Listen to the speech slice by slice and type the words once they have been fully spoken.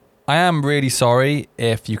I am really sorry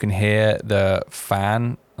if you can hear the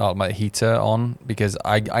fan, my heater on, because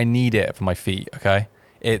I need it for my feet, okay?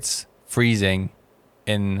 It's freezing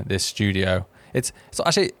in this studio. It's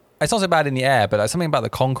actually, it's not so bad in the air, but like something about the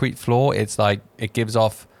concrete floor, it's like, it gives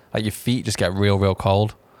off, like your feet just get real, real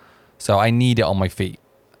cold. So I need it on my feet.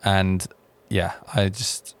 And yeah, I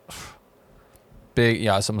just,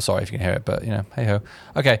 I'm sorry if you can hear it, but hey ho.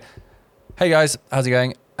 Okay. Hey guys, how's it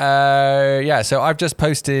going? So I've just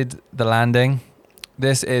posted the landing.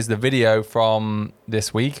 This is the video from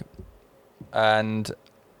this week. And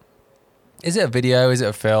is it a video? Is it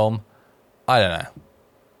a film? I don't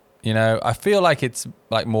know. I feel like it's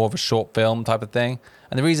like more of a short film type of thing.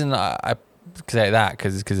 And the reason I say that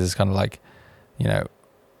because it's kind of like,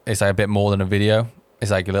 it's like a bit more than a video. It's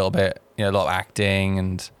like a little bit, a lot of acting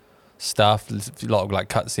and stuff, a lot of like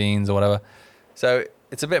cutscenes or whatever. So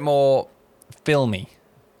it's a bit more filmy,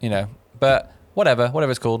 but whatever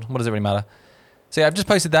it's called. What does it really matter? So yeah, I've just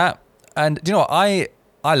posted that. And do you know what?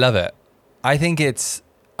 I love it. I think it's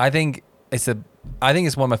one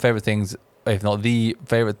of my favorite things, if not the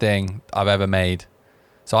favorite thing I've ever made.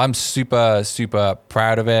 So I'm super, super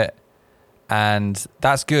proud of it. And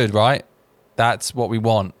that's good, right? That's what we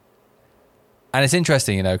want. And it's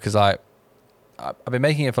interesting, because I've been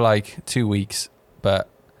making it for like 2 weeks, but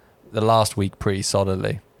the last week pretty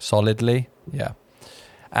solidly, yeah.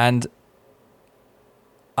 And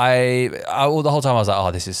the whole time I was like,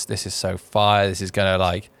 oh, this is so fire. This is gonna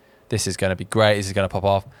be great. This is gonna pop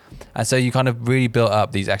off. And so you kind of really built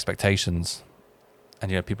up these expectations.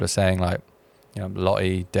 And people are saying like,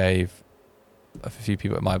 Lottie, Dave, a few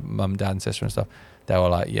people, my mum, dad, and sister and stuff. They were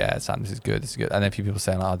like, yeah, Sam, this is good. And then a few people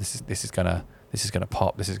saying, oh, this is gonna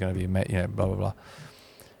pop. This is gonna be, blah blah blah.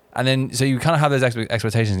 And then so you kind of have those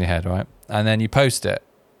expectations in your head, right? And then you post it,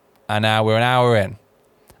 and now we're an hour in,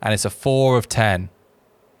 and it's a 4 of 10,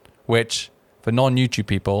 which for non-YouTube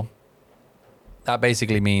people, that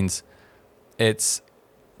basically means it's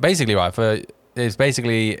basically right. It's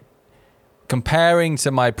basically comparing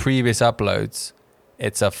to my previous uploads,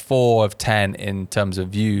 it's a 4 of 10 in terms of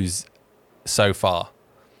views so far.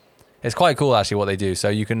 It's quite cool actually what they do. So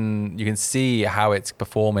you can see how it's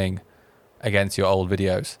performing against your old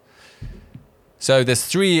videos. So there's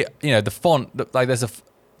 3, the font, like there's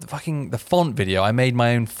the font video. I made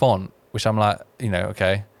my own font, which I'm like,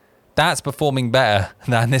 okay, that's performing better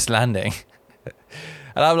than this landing.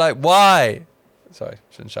 And I'm like, why? Sorry,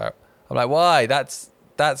 shouldn't shout. I'm like, why?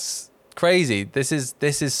 That's crazy. This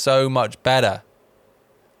is so much better.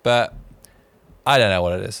 But I don't know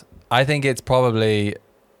what it is. I think it's probably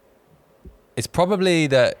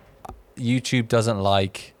that YouTube doesn't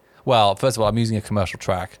like, well, first of all, I'm using a commercial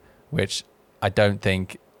track, which I don't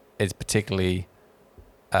think is particularly,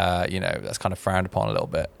 that's kind of frowned upon a little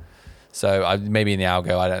bit. So maybe in the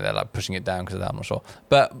algo, they're like pushing it down because of that, I'm not sure.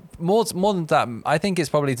 But more than that, I think it's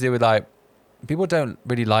probably to do with like, people don't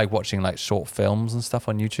really like watching like short films and stuff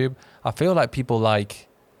on YouTube. I feel like people like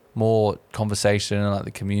more conversation and like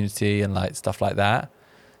the community and like stuff like that.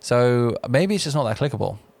 So maybe it's just not that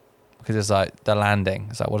clickable because it's like the landing.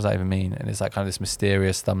 It's like, what does that even mean? And it's like kind of this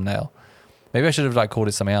mysterious thumbnail. Maybe I should have like called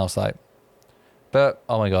it something else. But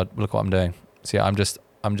oh my God, look what I'm doing. So yeah, I'm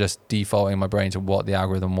just defaulting my brain to what the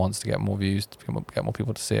algorithm wants to get more views, to get more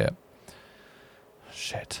people to see it.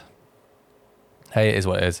 Shit. Hey, it is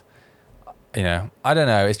what it is. I don't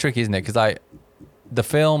know. It's tricky, isn't it? Because like the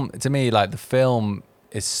film, to me, like the film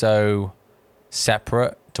is so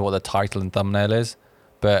separate to what the title and thumbnail is.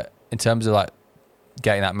 But in terms of like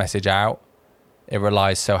getting that message out, it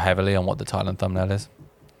relies so heavily on what the title and thumbnail is.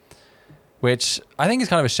 Which I think is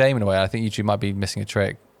kind of a shame in a way. I think YouTube might be missing a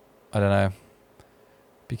trick. I don't know.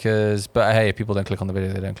 But hey, if people don't click on the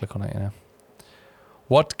video, they don't click on it,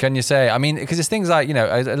 What can you say? I mean, because it's things like, a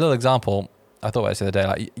little example, I thought about this the other day,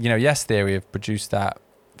 like, Yes Theory have produced that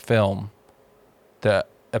film that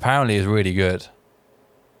apparently is really good.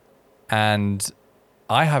 And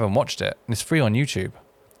I haven't watched it. And it's free on YouTube.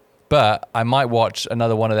 But I might watch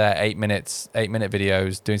another one of their 8-minute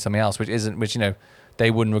videos doing something else, which they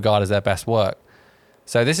wouldn't regard as their best work.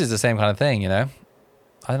 So this is the same kind of thing, I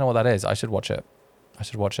don't know what that is. I should watch it.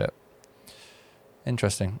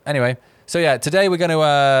 Interesting. Anyway, so yeah, today we're going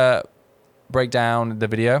to break down the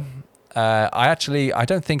video. I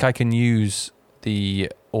don't think I can use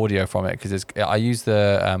the audio from it because I use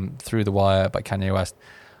the Through the Wire by Kanye West.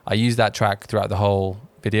 I use that track throughout the whole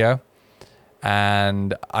video.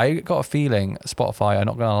 And I got a feeling Spotify are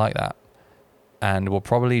not going to like that. And will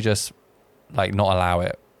probably just like not allow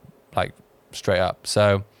it like straight up.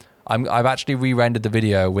 So I've actually re-rendered the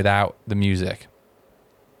video without the music,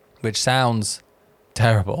 which sounds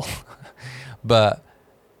terrible, but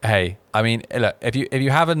hey, I mean, look, if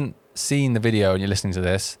you haven't seen the video and you're listening to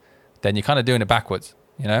this, then you're kind of doing it backwards,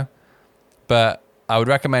 you know. But I would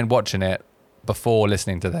recommend watching it before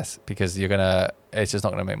listening to this, because it's just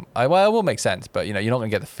not gonna make. Well, it will make sense, but you know, you're not gonna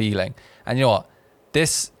get the feeling. And you know what?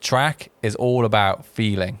 This track is all about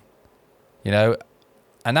feeling, you know,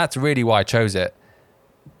 and that's really why I chose it.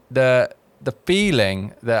 The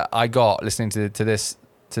feeling that I got listening to this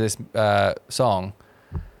song,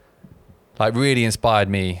 like, really inspired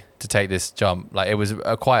me to take this jump. Like, it was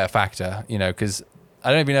quite a factor, you know, because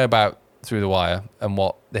I don't even know about Through the Wire and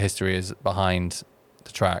what the history is behind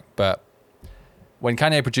the track, but when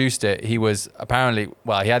Kanye produced it, he was apparently,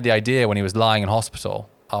 well, he had the idea when he was lying in hospital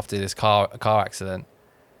after this car accident,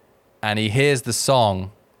 and he hears the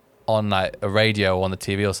song on like a radio or on the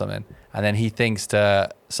TV or something, and then he thinks to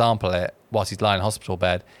sample it whilst he's lying in hospital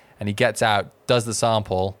bed, and he gets out, does the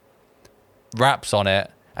sample, raps on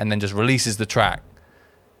it, and then just releases the track,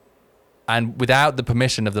 and without the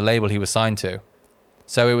permission of the label he was signed to.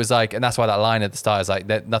 So it was like, and that's why that line at the start is like,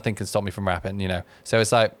 nothing can stop me from rapping, you know. So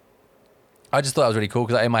it's like, I just thought that was really cool,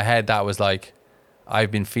 because in my head that was like,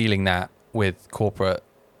 I've been feeling that with corporate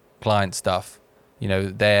client stuff, you know,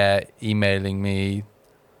 they're emailing me,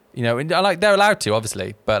 you know, and like, they're allowed to,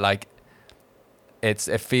 obviously, but like, it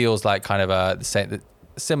feels like kind of the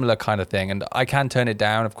similar kind of thing. And I can turn it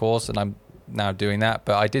down, of course, and I'm now doing that,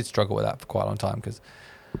 but I did struggle with that for quite a long time, because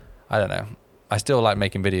I don't know, I still like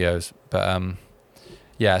making videos, but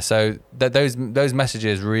yeah, so those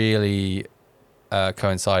messages really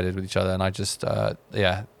coincided with each other, and I just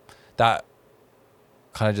yeah, that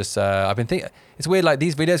kind of just I've been thinking, it's weird, like,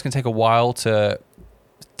 these videos can take a while to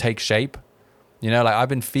take shape, you know, like, I've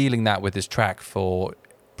been feeling that with this track for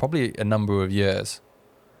probably a number of years,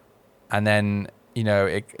 and then, you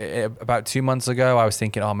know, about 2 months ago I was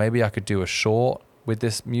thinking, oh, maybe I could do a short with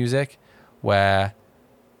this music, where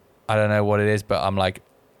I don't know what it is, but I'm like,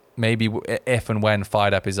 maybe if and when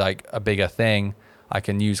Fired Up is like a bigger thing, I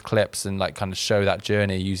can use clips and like kind of show that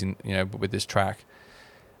journey using, you know, with this track.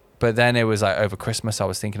 But then it was like over Christmas, I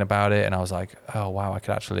was thinking about it, and I was like, oh wow, I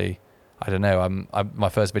could actually, I don't know, my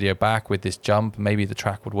first video back with this jump, maybe the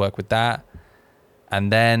track would work with that.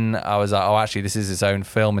 And then I was like, oh, actually, this is its own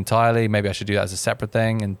film entirely. Maybe I should do that as a separate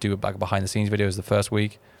thing and do like a behind the scenes video as the first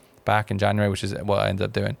week back in January, which is what I ended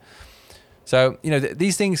up doing. So, you know,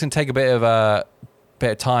 these things can take a bit of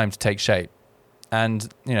time to take shape,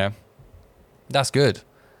 and you know, that's good.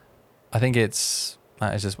 I think that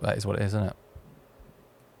is what it is, isn't it?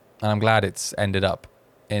 And I'm glad it's ended up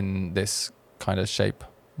in this kind of shape,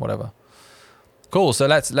 whatever. Cool. So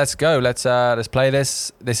let's go. Let's play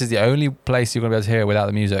this. This is the only place you're gonna be able to hear it without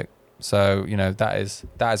the music. So, you know, that is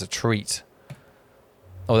a treat.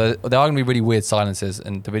 Or there are gonna be really weird silences,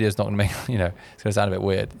 and the video's not gonna make, you know, it's gonna sound a bit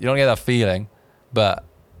weird. You don't get that feeling, but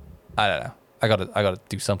I don't know. I gotta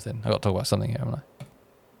do something. I gotta talk about something here, haven't I?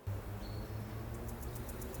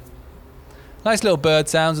 Nice little bird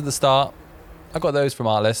sounds at the start. I got those from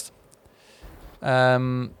Artlist.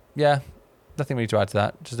 Yeah, nothing really to add to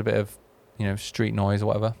that. Just a bit of, you know, street noise or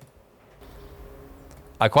whatever.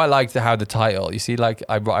 I quite liked how the title, you see, like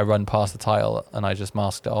I run past the title and I just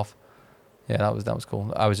masked it off. Yeah, that was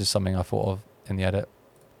cool. That was just something I thought of in the edit.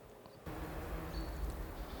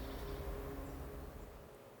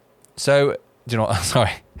 So, do you know what?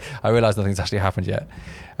 Sorry, I realised nothing's actually happened yet.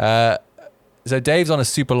 So Dave's on a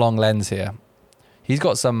super long lens here. He's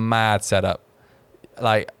got some mad setup.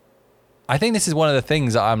 Like, I think this is one of the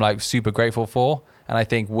things that I'm like super grateful for, and I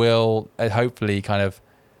think will hopefully kind of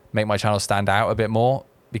make my channel stand out a bit more,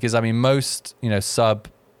 because I mean, most, you know,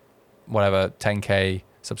 10K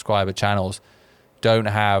subscriber channels don't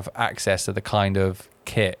have access to the kind of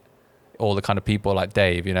kit or the kind of people like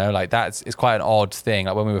Dave, you know, like it's quite an odd thing.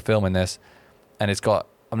 Like when we were filming this, and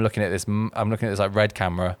I'm looking at this like red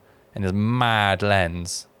camera, and there's mad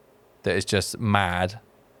lens that is just mad.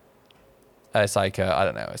 It's like I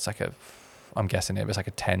don't know, I'm guessing it was like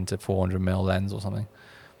a 10 to 400 mil lens or something,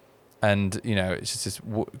 and you know, it's just this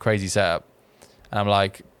crazy setup, and I'm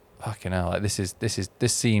like, fucking hell, like this is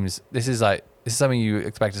something you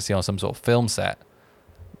expect to see on some sort of film set,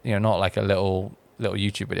 you know, not like a little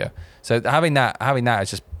YouTube video. So having that is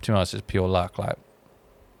just, to be honest, just pure luck. Like,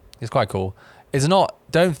 it's quite cool. It's not,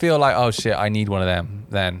 don't feel like, oh shit, I need one of them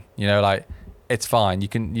then, you know, like, it's fine. You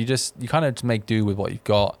kind of just make do with what you've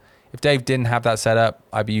got. If Dave didn't have that setup,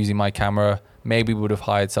 I'd be using my camera. Maybe we would have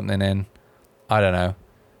hired something in. I don't know.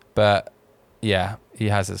 But yeah, he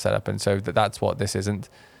has it set up, and so that's what this isn't.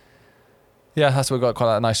 Yeah, that's what we got,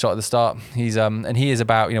 quite a nice shot at the start. He's and he is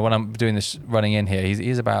about, you know, when I'm doing this running in here,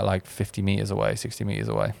 he's about like 50 meters away, 60 meters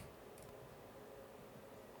away.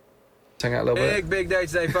 Hang out a little bit. Big day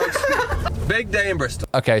today, folks. Big day in Bristol.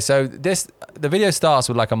 Okay, so the video starts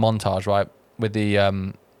with like a montage, right? With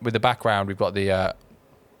the background, we've got the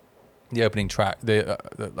opening track,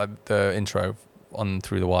 the intro on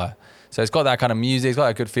Through the Wire. So it's got that kind of music, it's got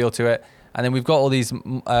a good feel to it, and then we've got all these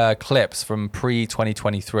clips from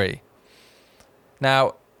pre-2023.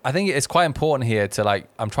 Now, I think it's quite important here to like,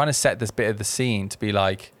 I'm trying to set this bit of the scene to be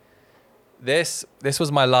like, this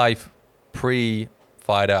was my life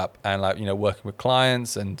pre-Fired Up, and like, you know, working with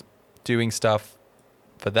clients and doing stuff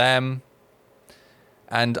for them.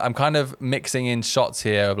 And I'm kind of mixing in shots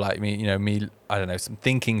here of like me, I don't know, some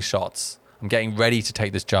thinking shots. I'm getting ready to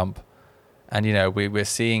take this jump. And, you know, we're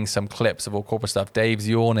seeing some clips of all corporate stuff. Dave's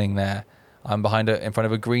yawning there. I'm in front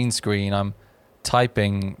of a green screen. I'm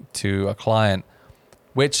typing to a client,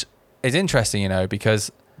 which is interesting, you know,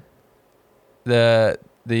 because the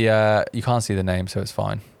you can't see the name, so it's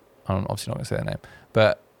fine. I'm obviously not going to say their name.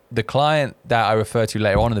 But the client that I refer to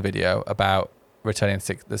later on in the video about returning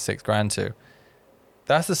the $6,000 to,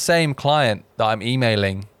 that's the same client that I'm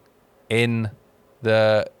emailing in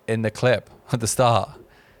the clip at the start.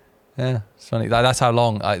 Yeah, it's funny. That's how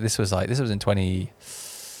long this was in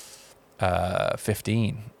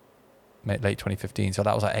 2015, late 2015. So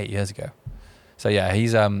that was like 8 years ago. So yeah,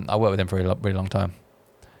 he's I worked with him for a really long time.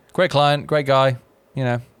 Great client, great guy. You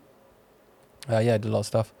know. Yeah, did a lot of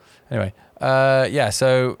stuff. Anyway, yeah.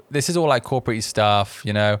 So this is all like corporate stuff,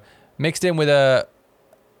 you know, mixed in with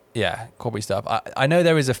corporate stuff. I know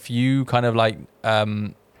there is a few kind of like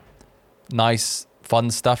nice, fun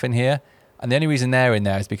stuff in here. And the only reason they're in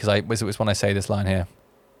there is because it's when I say this line here.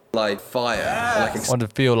 Like fire. Yes. I want to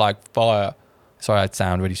feel like fire. Sorry, I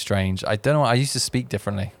sound really strange. I don't know. I used to speak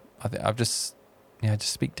differently. I think I just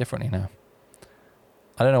speak differently now.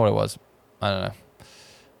 I don't know what it was. I don't know.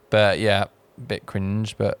 But yeah, a bit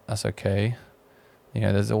cringe, but that's okay. You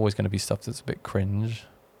know, there's always going to be stuff that's a bit cringe.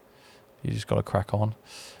 You just got to crack on.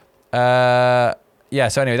 Yeah,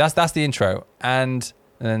 so anyway, that's the intro. And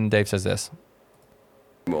then Dave says this.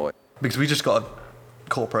 Because we just got a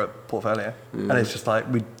corporate portfolio, and it's just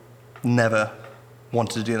like we never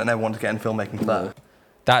wanted to do that, never wanted to get into filmmaking for that.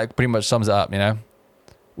 That pretty much sums it up, you know.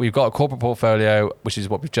 We've got a corporate portfolio, which is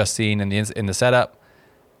what we've just seen in the setup,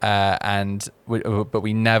 but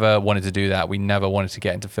we never wanted to do that. We never wanted to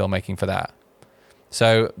get into filmmaking for that.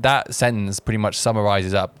 So that sentence pretty much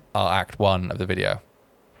summarizes up our act one of the video.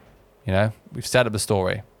 You know, we've set up the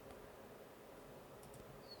story.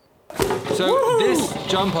 So this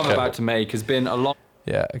jump I'm about to make has been a long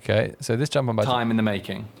So this jump I'm about time in the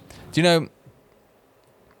making. Do you know,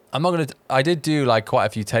 I did do like quite a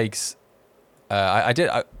few takes. I did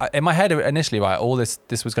in my head initially, right, all this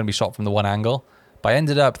was going to be shot from the one angle, but I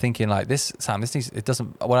ended up thinking like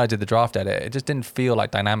when I did the draft edit, it just didn't feel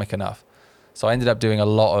like dynamic enough. So I ended up doing a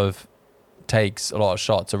lot of takes, a lot of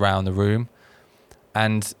shots around the room,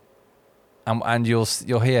 and you'll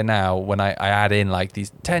hear now when I add in like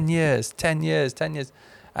these 10 years,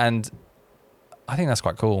 and I think that's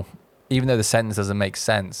quite cool. Even though the sentence doesn't make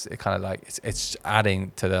sense, it kind of like it's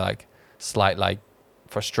adding to the like slight like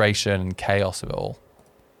frustration and chaos of it all.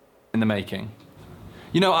 In the making,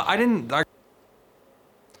 you know, I didn't.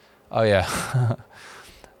 Oh yeah,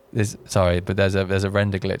 there's a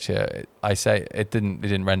render glitch here. I say it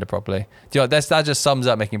didn't render properly. Do you know that just sums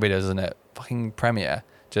up making videos, doesn't it? Fucking Premiere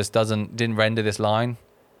just didn't render this line.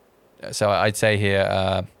 So I'd say here,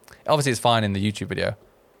 obviously it's fine in the YouTube video.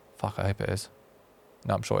 Fuck, I hope it is.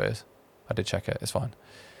 No, I'm sure it is. I did check it. It's fine.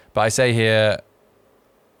 But I say here,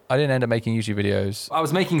 I didn't end up making YouTube videos. I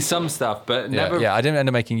was making some stuff, but never. Yeah, I didn't end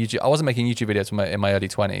up making YouTube. I wasn't making YouTube videos in my early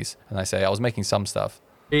 20s. And I say I was making some stuff.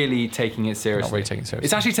 Really taking it seriously. Not really taking it seriously.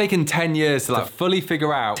 It's actually taken 10 years to like fully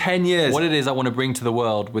figure out 10 years what it is I want to bring to the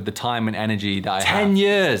world with the time and energy that I have. 10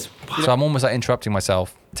 years. So I'm almost like interrupting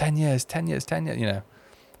myself. 10 years, you know.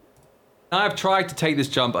 I've tried to take this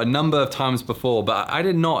jump a number of times before, but I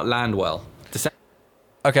did not land well.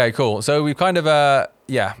 Okay, cool. So we've kind of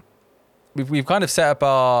we've kind of set up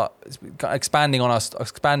our expanding on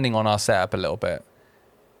our setup a little bit,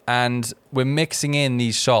 and we're mixing in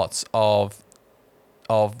these shots of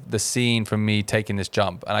the scene from me taking this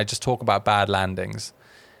jump, and I just talk about bad landings,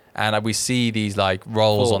 and we see these like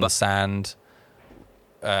rolls on the sand,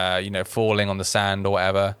 you know, falling on the sand or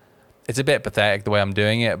whatever. It's a bit pathetic the way I'm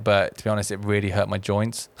doing it, but to be honest, it really hurt my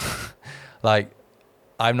joints. Like,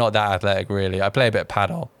 I'm not that athletic really. I play a bit of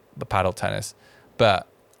paddle tennis, but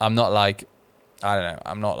I'm not like, I don't know.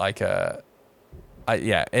 I'm not like it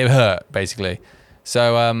hurt basically.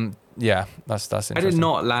 So, yeah, that's interesting. I did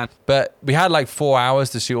not land. But we had like 4 hours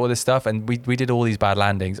to shoot all this stuff, and we did all these bad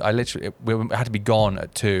landings. We had to be gone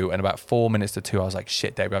at 2, and about 4 minutes to 2, I was like,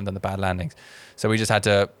 shit, Dave, we haven't done the bad landings. So we just had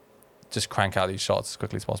to just crank out these shots as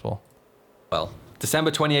quickly as possible. Well,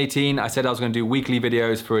 December 2018, I said I was going to do weekly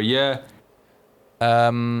videos for a year.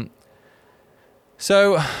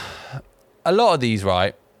 So a lot of these,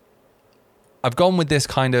 right, I've gone with this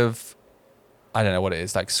kind of, I don't know what it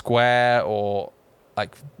is, like square or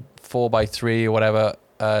like 4x3 or whatever.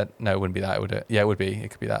 No, it wouldn't be that, would it? Yeah, it would be.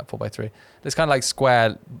 It could be that 4x3. This kind of like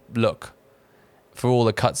square look for all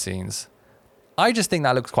the cutscenes. I just think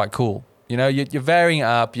that looks quite cool. You know, you're varying it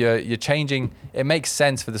up. You're changing. It makes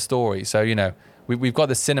sense for the story. So you know, we've got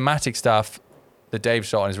the cinematic stuff that Dave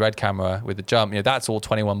shot on his Red camera with the jump. You know, that's all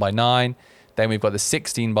 21:9. Then we've got the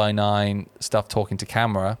 16:9 stuff talking to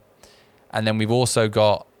camera, and then we've also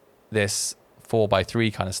got this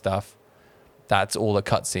 4x3 kind of stuff. That's all the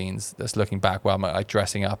cutscenes. That's looking back where I'm like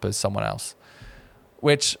dressing up as someone else,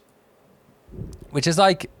 which is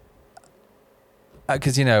like,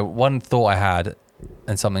 because you know, one thought I had,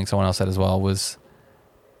 and something someone else said as well was,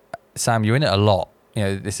 Sam, you're in it a lot. You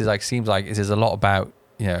know, this is like seems like this is a lot about,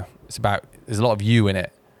 you know, there's a lot of you in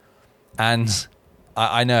it, and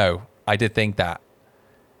I know I did think that,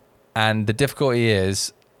 and the difficulty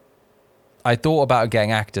is, I thought about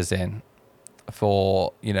getting actors in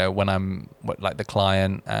for, you know, when I'm like the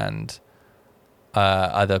client and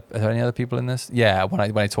are there any other people in this? Yeah, when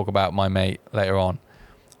I talk about my mate later on,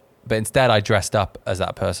 but instead I dressed up as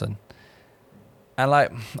that person, and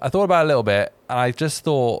like I thought about it a little bit, and I just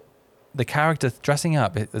thought the character dressing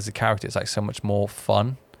up as a character is like so much more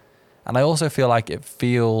fun, and I also feel like it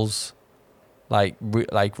feels like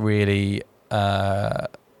really like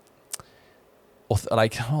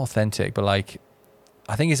not authentic, but like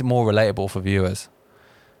I think it's more relatable for viewers.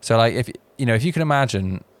 So like if you can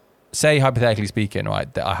imagine, say hypothetically speaking,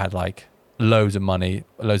 right, that I had like loads of money,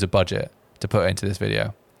 loads of budget to put into this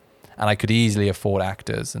video, and I could easily afford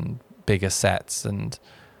actors and bigger sets and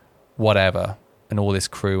whatever and all this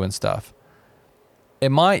crew and stuff. You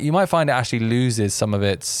might find it actually loses some of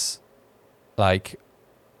its like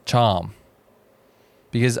charm,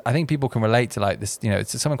 because I think people can relate to like this, you know,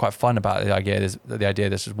 it's something quite fun about the idea.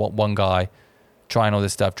 There's just one guy trying all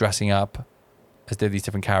this stuff, dressing up as these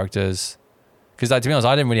different characters. Because like, to be honest,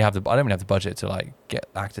 I don't really have the budget to like get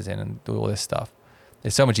actors in and do all this stuff.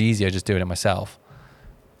 It's so much easier just doing it myself.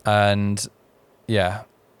 And yeah,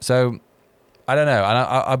 so I don't know. And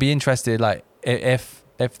I'll be interested, like if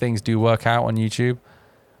things do work out on YouTube,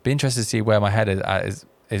 be interested to see where my head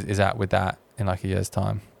is at with that in like a year's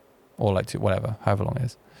time, or like whatever, however long it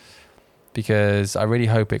is. Because I really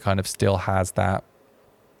hope it kind of still has that,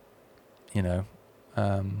 you know,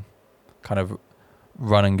 kind of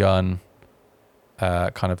run and gun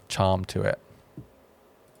kind of charm to it.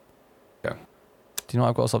 Yeah. Do you know what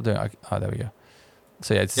I've got to stop doing? There we go.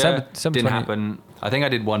 So yeah, December didn't happen. I think I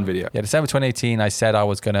did one video. Yeah, December 2018, I said I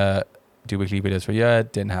was going to do weekly videos for a year.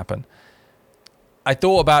 Didn't happen. I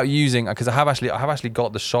thought about using, because I have actually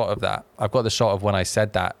got the shot of that. I've got the shot of when I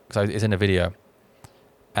said that, because it's in a video.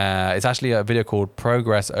 It's actually a video called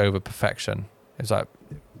Progress Over Perfection. It was like,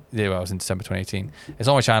 yeah, well, it was in December 2018. It's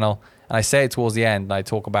on my channel, and I say it towards the end, and I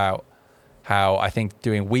talk about how I think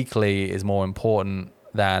doing weekly is more important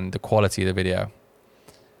than the quality of the video.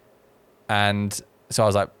 And so I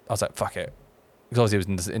was like, fuck it. Because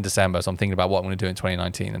obviously it was in December, so I'm thinking about what I'm going to do in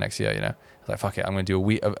 2019, the next year, you know. I was like, fuck it, I'm going to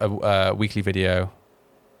do a weekly video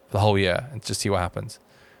for the whole year and just see what happens.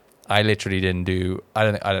 I literally didn't do, I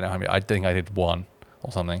don't know how many, I think I did one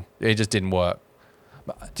or something. It just didn't work.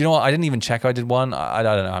 But do you know what? I didn't even check I did one. I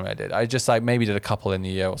don't know how many I did. I just like maybe did a couple in the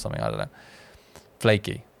year or something. I don't know.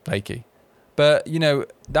 Flaky. But, you know,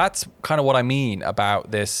 that's kind of what I mean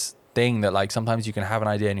about this thing that like sometimes you can have an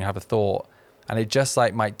idea and you have a thought, and it just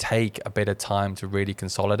like might take a bit of time to really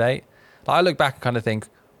consolidate. Like, I look back and kind of think,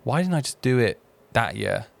 why didn't I just do it that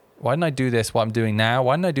year? Why didn't I do this, what I'm doing now?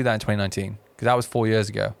 Why didn't I do that in 2019? Because that was 4 years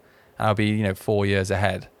ago. And I'll be, you know, 4 years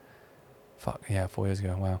ahead. Fuck, yeah, 4 years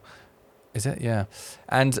ago. Wow. Is it? Yeah.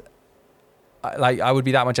 And I would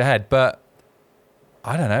be that much ahead. But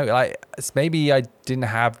I don't know. Like, maybe I didn't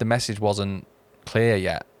have, the message wasn't clear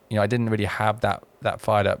yet. You know, I didn't really have that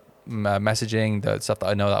fired up messaging, the stuff that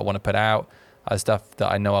I know that I want to put out, stuff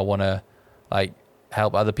that I know I want to like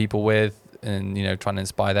help other people with, and, you know, trying to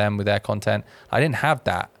inspire them with their content. I didn't have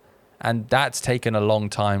that. And that's taken a long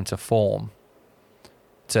time to form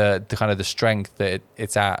to the kind of the strength that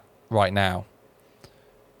it's at right now.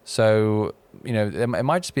 So, you know, it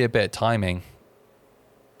might just be a bit of timing.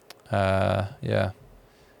 Yeah.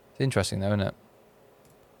 It's interesting though, isn't it?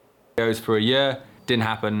 Goes for a year. Didn't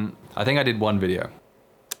happen. I think I did one video.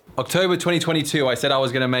 October 2022, I said I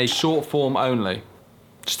was gonna make short form only.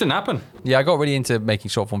 Just didn't happen. Yeah, I got really into making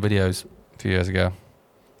short form videos a few years ago.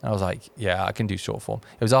 And I was like, yeah, I can do short form.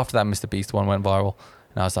 It was after that Mr. Beast one went viral.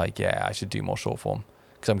 And I was like, yeah, I should do more short form.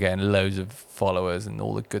 Because I'm getting loads of followers and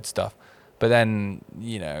all the good stuff. But then,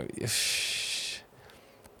 you know,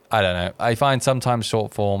 I don't know. I find sometimes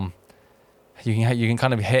short form, you can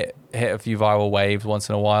kind of hit a few viral waves once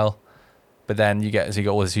in a while. But then you get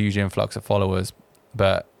all this huge influx of followers.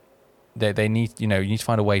 But they need, you need to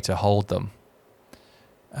find a way to hold them.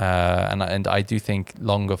 And I do think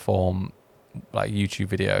longer form, like YouTube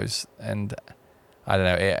videos, and I don't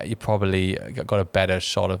know, you probably got a better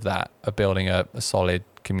shot of that, of building a solid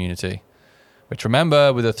community. Which,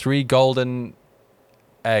 remember, with the 3 golden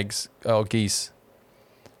eggs or geese,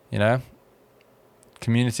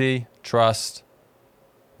 community, trust.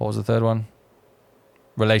 What was the third one?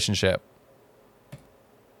 Relationship.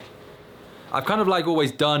 I've kind of like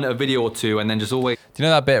always done a video or two and then just always. Do you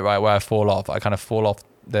know that bit, right, where I fall off? I kind of fall off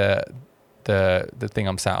the thing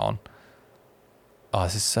I'm sat on. Oh,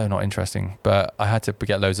 this is so not interesting. But I had to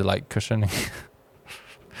get loads of like cushioning.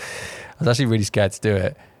 I was actually really scared to do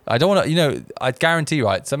it. I don't want to, I guarantee,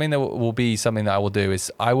 right, something that will be something that I will do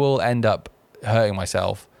is I will end up hurting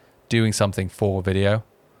myself doing something for a video.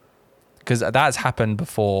 Because that's happened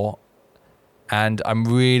before. And I'm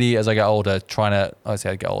really, as I get older, I say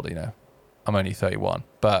I get older, I'm only 31.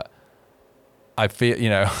 But I feel,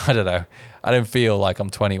 I don't know. I don't feel like I'm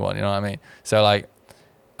 21, you know what I mean? So like,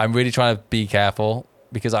 I'm really trying to be careful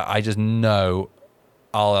because I just know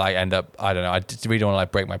I'll like end up, I don't know. I just really don't want to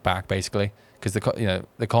like break my back basically. Because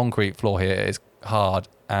the concrete floor here is hard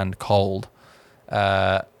and cold.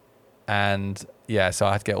 And yeah, so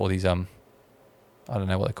I had to get all these, I don't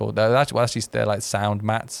know what they're called. They're like sound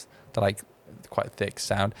mats. They're like quite thick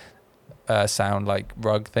sound like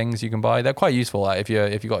rug things you can buy. They're quite useful. Like if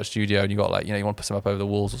you got a studio and you got like, you want to put some up over the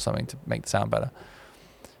walls or something to make the sound better.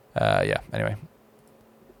 Yeah, anyway.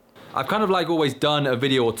 I've kind of like always done a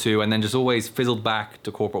video or two and then just always fizzled back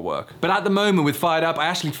to corporate work. But at the moment with Fired Up, I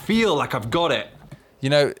actually feel like I've got it.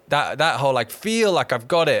 That whole like feel like I've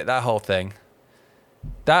got it, that whole thing.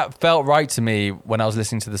 That felt right to me when I was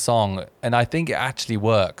listening to the song, and I think it actually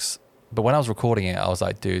works. But when I was recording it, I was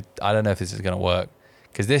like, dude, I don't know if this is going to work.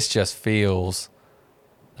 Because this just feels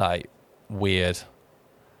like weird.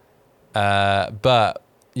 But,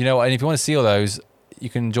 and if you want to see all those, you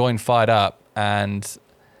can join Fired Up, and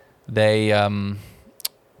they're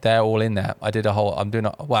all in there. I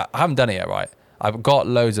haven't done it yet, right? I've got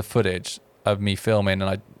loads of footage of me filming,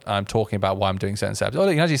 and I'm talking about why I'm doing certain steps. Oh,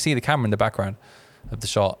 you can actually see the camera in the background of the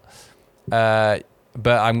shot. But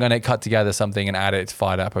I'm going to cut together something and add it to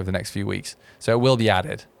Fired Up over the next few weeks. So it will be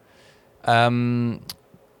added. So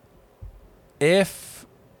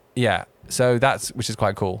which is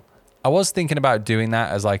quite cool. I was thinking about doing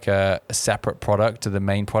that as like a separate product to the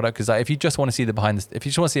main product, because like, if you just want to see if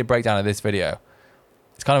you just want to see a breakdown of this video,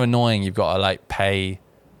 it's kind of annoying. You've got to like pay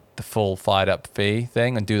the full Fired Up fee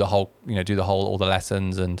thing and do the whole all the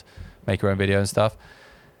lessons and make your own video and stuff.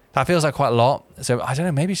 That feels like quite a lot. So I don't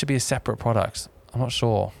know. Maybe it should be a separate product. I'm not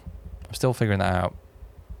sure. I'm still figuring that out.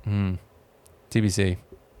 TBC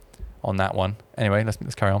on that one. Anyway,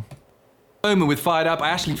 let's carry on. Moment with Fired Up, I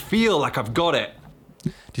actually feel like I've got it.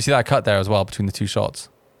 Do you see that cut there as well between the two shots?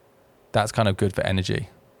 That's kind of good for energy.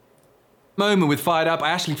 Moment with Fired Up, I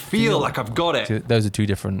actually feel like I've got it. See, those are two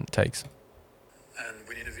different takes. And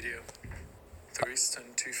we need a video. 3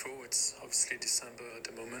 and 2 forwards. Obviously December at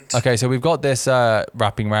the moment. Okay, so we've got this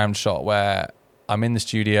wrapping round shot where I'm in the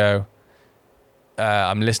studio.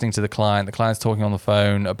 I'm listening to the client. The client's talking on the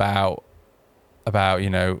phone about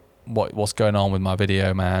what's going on with my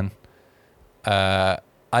video, man.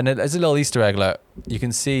 And there's a little Easter egg. Look, you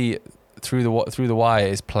can see through the wire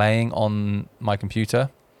is playing on my computer,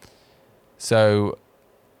 so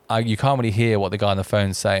you can't really hear what the guy on the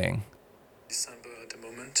phone's saying. December at the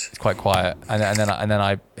moment. It's quite quiet, and then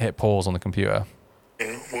I hit pause on the computer.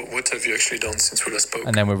 What have you actually done since we last spoke?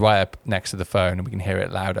 And then we're right up next to the phone, and we can hear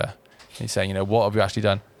it louder. And he's saying, what have you actually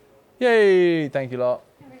done? Yay! Thank you, lot.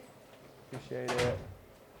 Appreciate it.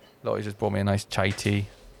 Lottie just brought me a nice chai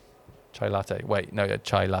latte. Wait, no, a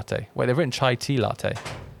chai latte. Wait, they've written chai tea latte.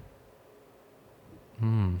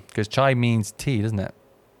 Because chai means tea, doesn't it?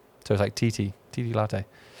 So it's like tea latte.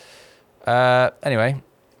 Anyway.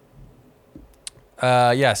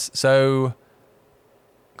 Yes, so...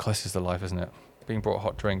 God, this is the life, isn't it? Being brought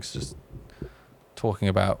hot drinks, just talking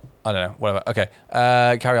about... I don't know, whatever. Okay,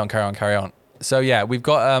 carry on. So, yeah, we've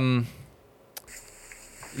got...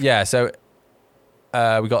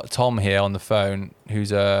 we got Tom here on the phone,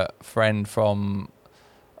 who's a friend from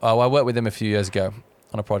I worked with him a few years ago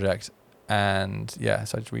on a project, and yeah,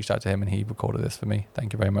 so I just reached out to him and he recorded this for me.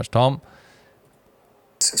 Thank you very much, Tom.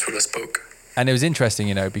 Since we last spoke, And it was interesting,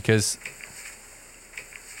 you know, because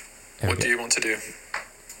what do you want to do?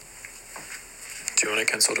 Do you want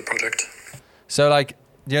to cancel the project? so like,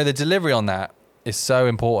 you know, the delivery on that is so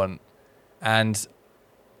important. And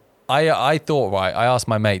I thought, right, I asked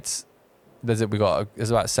my mates, there's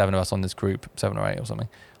about 7 of us on this group, 7 or 8 or something,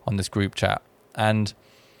 on this group chat. And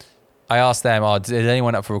I asked them, is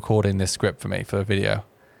anyone up for recording this script for me for a video?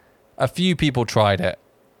 A few people tried it,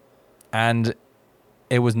 and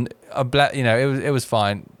it was it was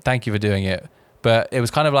fine. Thank you for doing it, but it was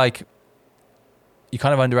kind of like you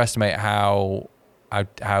kind of underestimate how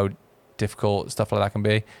difficult stuff like that can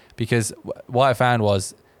be, because what I found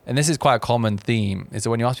was, and this is quite a common theme, is that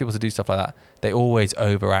when you ask people to do stuff like that, they always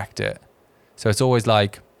overact it. So it's always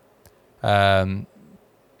like, what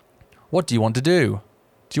do you want to do?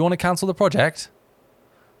 Do you want to cancel the project?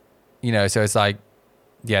 You know, so it's like,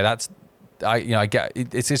 yeah, I get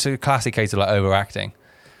it's just a classic case of like overacting.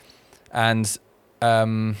 And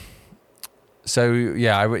Tom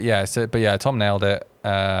nailed it.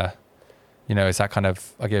 You know, it's that kind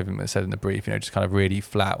of, I gave him, I said in the brief, you know, just kind of really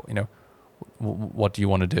flat, you know, what do you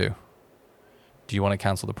want to do? Do you want to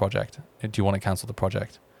cancel the project? Do you want to cancel the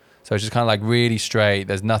project? So it's just kind of like really straight.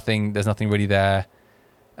 There's nothing really there.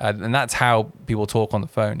 And that's how people talk on the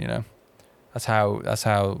phone, you know. That's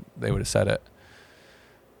how they would have said it.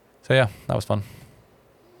 So yeah, that was fun.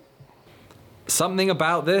 Something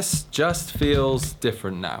about this just feels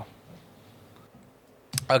different now.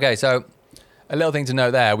 Okay, so a little thing to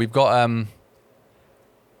note there. We've got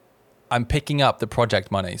I'm picking up the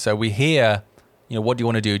project money. So we hear, you know, what do you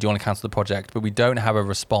want to do? Do you want to cancel the project? But we don't have a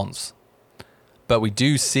response. But we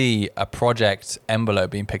do see a project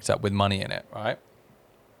envelope being picked up with money in it, right?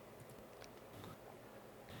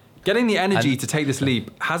 Getting the energy to take this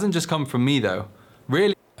leap hasn't just come from me, though.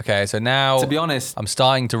 Really. Okay, so now, to be honest, I'm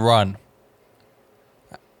starting to run.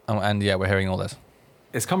 And yeah, we're hearing all this.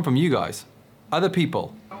 It's come from you guys. Other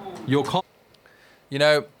people. You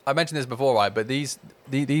know, I mentioned this before, right? But these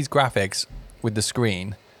graphics with the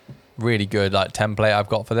screen, really good, like template I've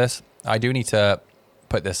got for this. I do need to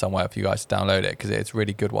put this somewhere for you guys to download it, because it's a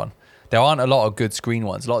really good one. There aren't a lot of good screen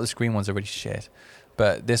ones. A lot of the screen ones are really shit.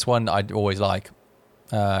 But this one I always like.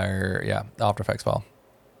 After Effects file.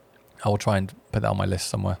 I will try and put that on my list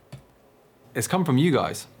somewhere. It's come from you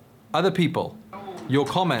guys. Other people. Your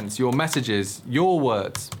comments, your messages, your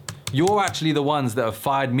words. You're actually the ones that have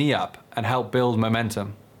fired me up and helped build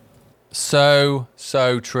momentum. So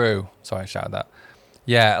true. Sorry, I shouted that.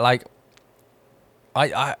 Yeah, like,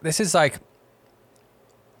 this is like,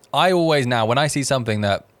 I always now, when I see something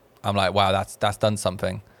that I'm like, wow, that's done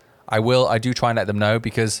something, I do try and let them know,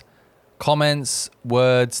 because comments,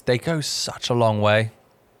 words, they go such a long way.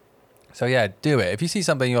 So yeah, do it. If you see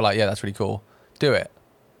something you're like, yeah, that's really cool, do it.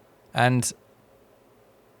 And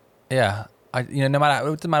yeah, no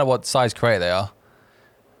matter what size creator they are,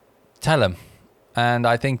 tell them. And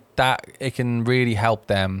I think that it can really help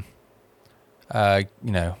them,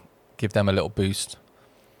 give them a little boost.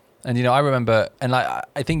 And, I remember, and like,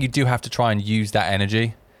 I think you do have to try and use that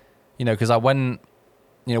energy, because when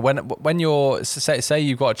you're, say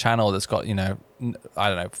you've got a channel that's got,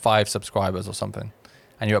 5 subscribers or something,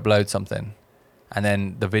 and you upload something, and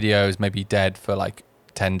then the video is maybe dead for like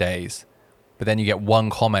 10 days, but then you get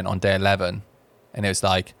one comment on day 11, and it's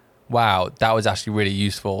like, wow, that was actually really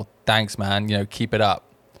useful. Thanks, man. Keep it up.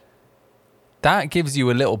 That gives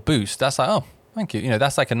you a little boost. That's like, oh, thank you.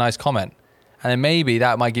 That's like a nice comment. And then maybe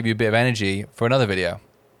that might give you a bit of energy for another video.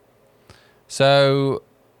 So,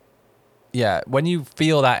 yeah, when you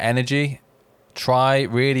feel that energy,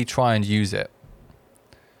 really try and use it.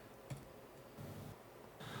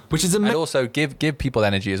 Which is and also give people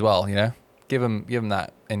energy as well. Give them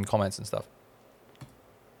that in comments and stuff.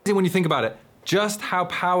 When you think about it, just how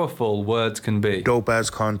powerful words can be. Dope ass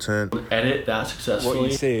content. Edit that successfully. What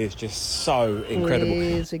you see is just so incredible.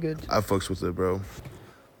 Is it good? I fucks with it, bro.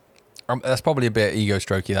 That's probably a bit ego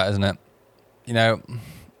strokey, that, isn't it?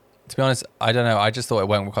 To be honest, I don't know. I just thought it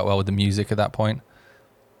went quite well with the music at that point.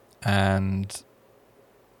 And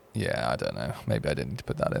yeah, I don't know. Maybe I didn't need to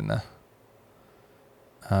put that in there.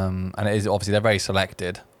 And it is obviously, they're very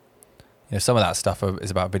selected. Some of that stuff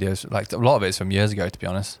is about videos. Like, a lot of it is from years ago, to be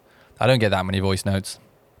honest. I don't get that many voice notes.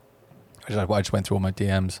 I just went through all my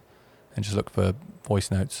DMs and just looked for voice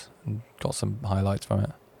notes and got some highlights from it.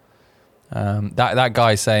 That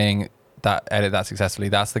guy saying that edit that successfully,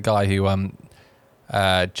 that's the guy who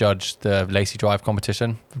judged the Lacy Drive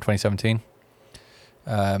competition from 2017.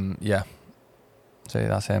 Yeah. So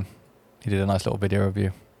that's him. He did a nice little video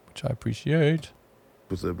review. which I appreciate.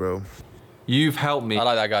 What's up, bro? You've helped me. I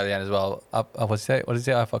like that guy at the end as well. What did he say? What did he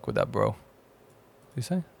say? I fuck with that, bro. What did he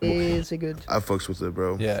say? Is it good? I fucks with it,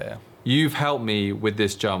 bro. Yeah. You've helped me with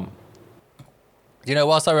this jump. You know,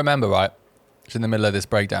 whilst I remember, right, it's in the middle of this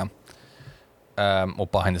breakdown, or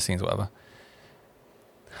behind the scenes, whatever.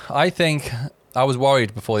 I think I was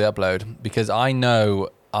worried before the upload because I know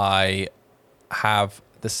I have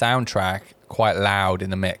the soundtrack quite loud in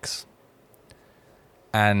the mix.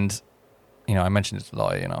 And, you know, I mentioned it to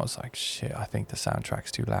Lottie and I was like, shit, I think the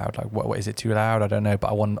soundtrack's too loud. Like, what is it too loud? I don't know, but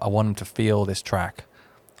I want him to feel this track.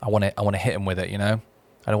 I want to hit him with it, you know?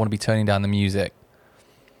 I don't want to be turning down the music.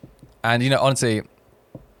 And, you know, honestly,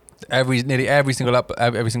 nearly every single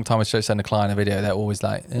time I send a client a video, they're always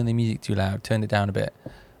like, oh, the music too loud, turn it down a bit.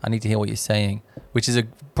 I need to hear what you're saying, which is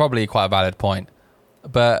probably quite a valid point.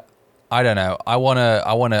 But I don't know. I really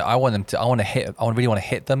want to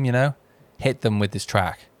hit them, you know? Hit them with this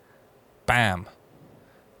track. Bam.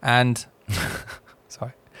 And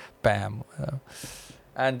sorry. Bam.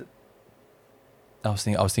 And I was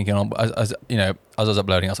thinking as you know, as I was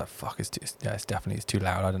uploading, I was like, fuck, it's too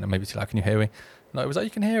loud. I don't know, maybe it's too loud. Can you hear me? No, it was like, you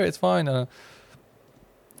can hear it, it's fine. And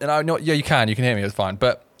I know, yeah, you can hear me, it's fine.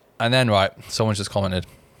 And then, right, someone just commented.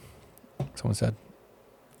 Someone said,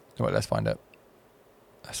 right, let's find it.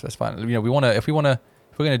 Let's find it. You know, if we're going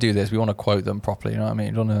to do this, we want to quote them properly, you know what I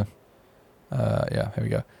mean? You want to, yeah, here we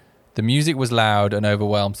go. The music was loud and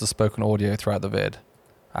overwhelms the spoken audio throughout the vid.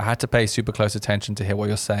 I had to pay super close attention to hear what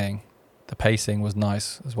you're saying. The pacing was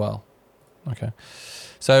nice as well. Okay.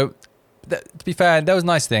 So, to be fair, there was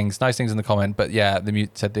nice things in the comment, but yeah, they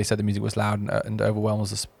said the music was loud and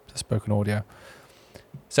overwhelms the spoken audio.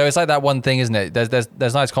 So it's like that one thing, isn't it?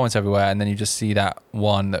 There's nice comments everywhere, and then you just see that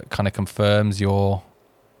one that kind of confirms your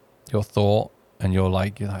thought, and you're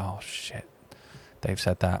like, oh shit, Dave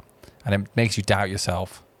said that, and it makes you doubt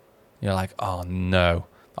yourself. You're like, oh no,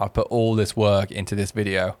 I've put all this work into this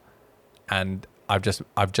video, and I've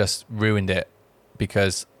just ruined it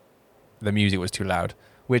because the music was too loud.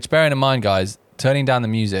 Which, bearing in mind, guys, turning down the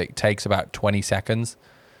music takes about 20 seconds,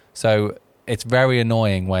 so it's very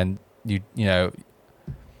annoying when you know.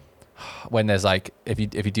 When there's like, if you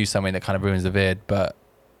do something that kind of ruins the vid, but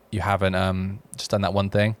you haven't just done that one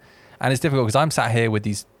thing, and it's difficult because I'm sat here with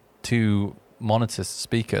these two monitor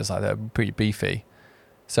speakers, like they're pretty beefy.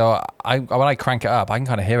 So when I crank it up, I can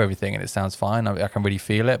kind of hear everything and it sounds fine. I can really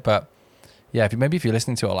feel it. But yeah, if you're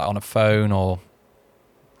listening to it like on a phone or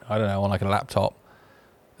I don't know, on like a laptop,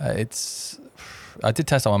 I did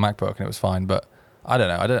test on my MacBook and it was fine, but I don't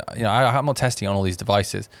know. I'm not testing on all these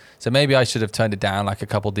devices. So maybe I should have turned it down like a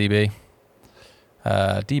couple dB.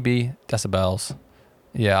 dB, decibels.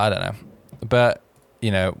 Yeah, I don't know. But,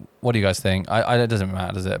 you know, what do you guys think? It doesn't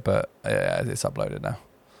matter, does it? But it's uploaded now.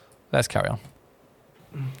 Let's carry on.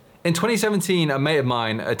 In 2017, a mate of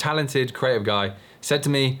mine, a talented creative guy, said to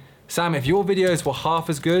me, Sam, if your videos were half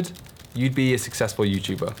as good, you'd be a successful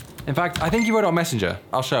YouTuber. In fact, I think he wrote on Messenger.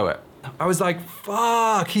 I'll show it. I was like,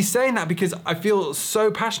 fuck, he's saying that because I feel so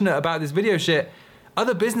passionate about this video shit.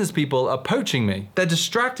 Other business people are poaching me. They're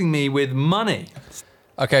distracting me with money.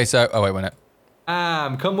 Okay, so, oh wait a minute.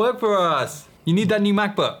 Come work for us. You need that new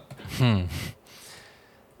MacBook.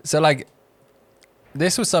 So like,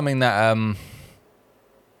 this was something that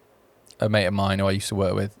a mate of mine who I used to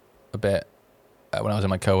work with a bit when I was in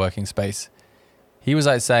my co-working space, he was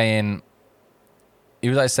like saying,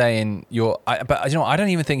 but you know, I don't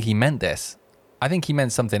even think he meant this. I think he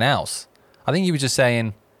meant something else. I think he was just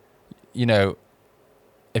saying, you know,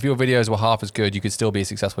 if your videos were half as good, you could still be a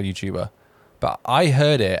successful YouTuber. But I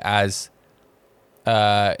heard it as,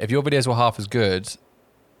 if your videos were half as good,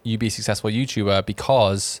 you'd be a successful YouTuber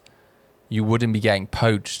because you wouldn't be getting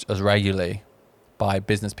poached as regularly by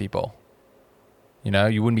business people. You know,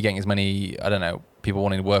 you wouldn't be getting as many, I don't know, people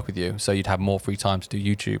wanting to work with you. So you'd have more free time to do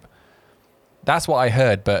YouTube. That's what I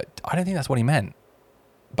heard, but I don't think that's what he meant.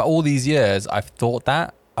 But all these years, I've thought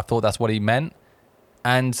that's what he meant.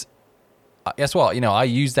 And guess what? You know, I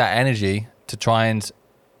use that energy to try and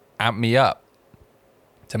amp me up,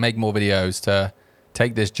 to make more videos, to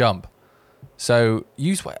take this jump. So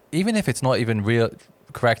even if it's not even real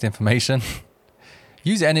correct information,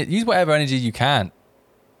 use whatever energy you can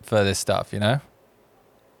for this stuff, you know?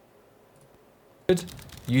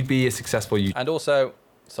 You'd be a successful YouTuber. And also,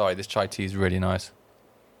 sorry, this chai tea is really nice.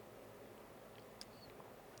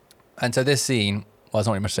 And so this scene, well, there's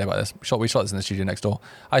not really much to say about this. We shot this in the studio next door.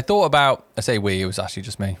 I thought about, I say we, it was actually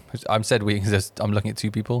just me. I said we because I'm looking at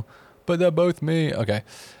two people, but they're both me. Okay.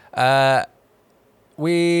 I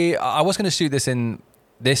was going to shoot this in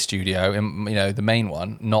this studio, in the main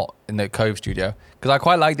one, not in the Cove studio, because I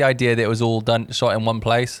quite like the idea that it was all shot in one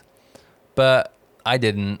place, but I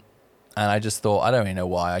didn't, and I just thought, I don't really know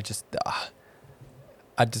why. I just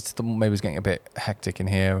thought maybe it was getting a bit hectic in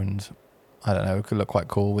here, and I don't know, it could look quite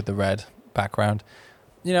cool with the red background.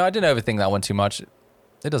 I didn't overthink that one too much.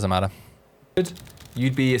 It doesn't matter.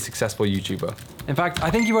 You'd be a successful YouTuber. In fact,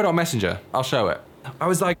 I think you wrote it on Messenger. I'll show it. I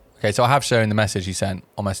was like, okay, so I have shown the message he sent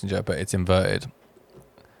on Messenger, but it's inverted.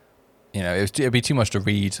 It'd be too much to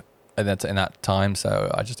read in that time,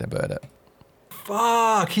 so I just inverted it.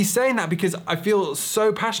 fuck, he's saying that because I feel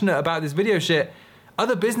so passionate about this video shit.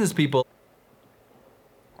 Other business people.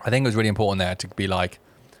 I think it was really important there to be like,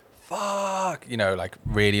 fuck, like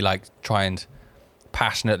really like try and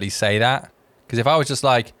passionately say that. Because if I was just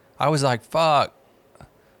like, fuck,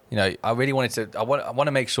 I really wanted to, I want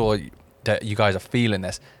to make sure that you guys are feeling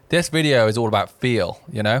this. This video is all about feel,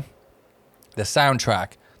 the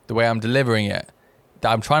soundtrack, the way I'm delivering it,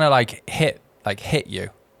 that I'm trying to hit you.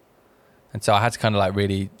 And so I had to kind of like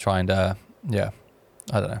really try and, I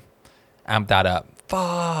don't know, amp that up.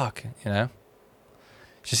 Fuck, You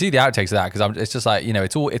should see the outtakes of that, because it's just like,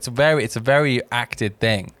 it's a very acted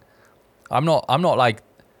thing. I'm not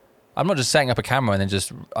just setting up a camera and then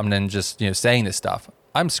just saying this stuff.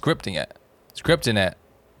 I'm scripting it,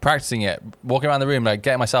 practicing it, walking around the room, like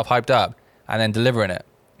getting myself hyped up, and then delivering it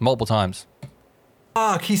multiple times.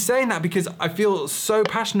 Fuck, he's saying that because I feel so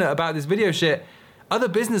passionate about this video shit. Other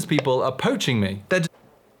business people are poaching me.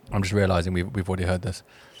 I'm just realizing we've already heard this,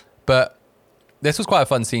 but this was quite a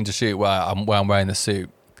fun scene to shoot where I'm wearing the suit,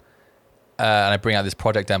 and I bring out this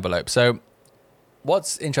project envelope. So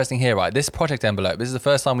what's interesting here, right? This project envelope, this is the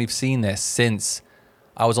first time we've seen this since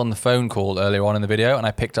I was on the phone call earlier on in the video, and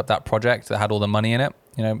I picked up that project that had all the money in it,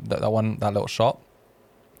 that little shot.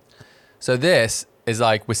 So this is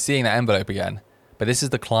like, we're seeing that envelope again, but this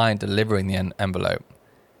is the client delivering the envelope,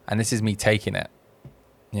 and this is me taking it,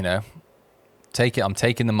 I'm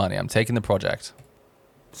taking the money, I'm taking the project.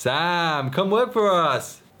 Sam, come work for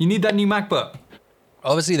us. You need that new MacBook.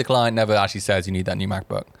 Obviously, the client never actually says you need that new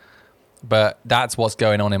MacBook, but that's what's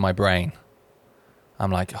going on in my brain. I'm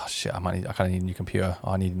like, oh shit, I kind of need a new computer.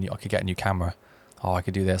 Oh, I could get a new camera. Oh, I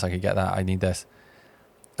could do this. I could get that. I need this.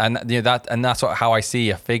 And that's how I see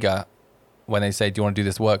a figure when they say, do you want to do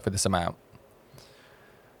this work for this amount?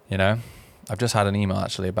 I've just had an email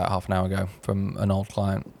actually about half an hour ago from an old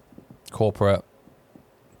client, corporate,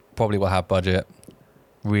 probably will have budget.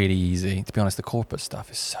 Really easy. To be honest, the corporate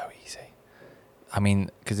stuff is so easy. I mean,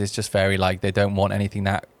 because it's just very like, they don't want anything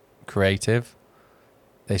that creative.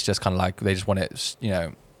 It's just kind of like, they just want it,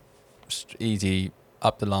 easy,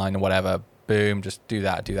 up the line or whatever. Boom, just do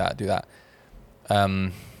that. Yeah. But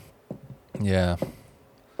I'm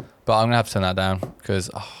going to have to turn that down because,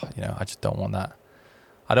 I just don't want that.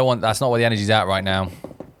 That's not where the energy's at right now.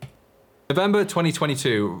 November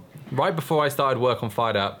 2022, right before I started work on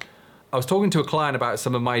Fired Up, I was talking to a client about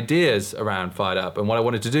some of my ideas around Fired Up and what I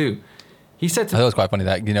wanted to do. He said to me, I thought it was quite funny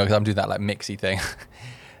that, because I'm doing that like mixy thing.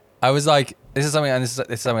 I was like, this is something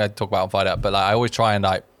I talk about on Fired Up, but like, I always try and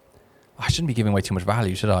like, I shouldn't be giving away too much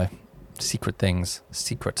value, should I? Secret things.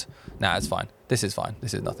 Nah, it's fine. This is fine.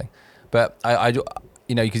 This is nothing. But I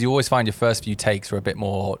because you always find your first few takes are a bit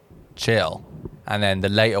more chill, and then the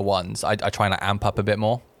later ones, I try and amp up a bit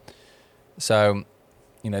more. So,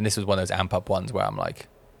 and this was one of those amp up ones where I'm like,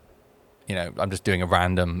 I'm just doing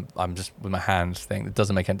I'm just with my hands thing that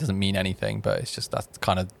doesn't mean anything, but it's just, that's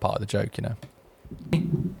kind of part of the joke,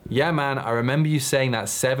 Yeah, man, I remember you saying that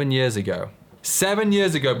 7 years ago. 7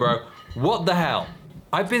 years ago, bro. What the hell?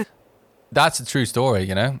 That's a true story,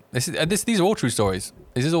 These are all true stories.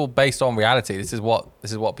 This is all based on reality. This is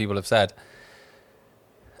what people have said.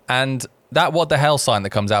 And that what the hell sign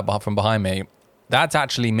that comes out from behind me, that's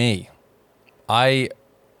actually me. No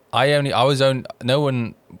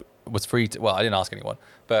one was free to, well, I didn't ask anyone,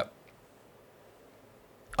 but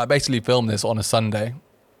I basically filmed this on a Sunday,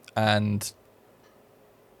 and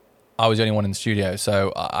I was the only one in the studio.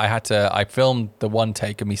 So I filmed the one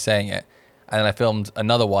take of me saying it, and then I filmed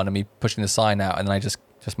another one of me pushing the sign out, and then I just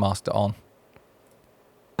masked it on.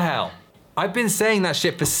 Hell, I've been saying that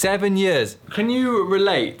shit for 7 years. Can you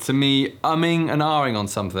relate to me umming and ahhing on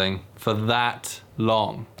something for that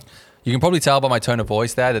long? You can probably tell by my tone of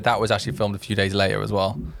voice there that was actually filmed a few days later as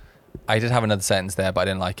well. I did have another sentence there, but I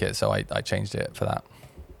didn't like it, so I changed it for that.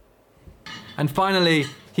 And finally,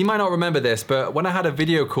 he might not remember this, but when I had a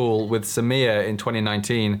video call with Samir in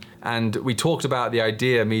 2019, and we talked about the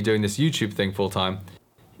idea of me doing this YouTube thing full time,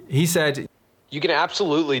 he said, you can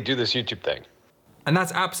absolutely do this YouTube thing. And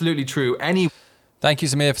that's absolutely true. Thank you,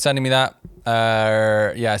 Samir, for sending me that.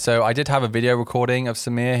 Yeah, so I did have a video recording of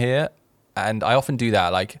Samir here, and I often do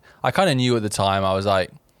that. Like, I kind of knew at the time. I was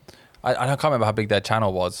like, I can't remember how big their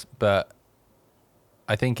channel was, but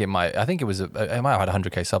I think it might have had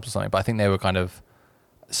 100k subs or something. But I think they were kind of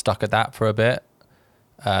stuck at that for a bit.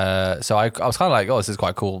 So I was kind of like, oh, this is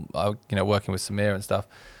quite cool. Working with Samir and stuff.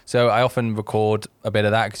 So I often record a bit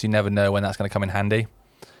of that because you never know when that's going to come in handy.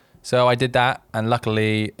 So I did that, and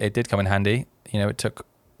luckily it did come in handy. It took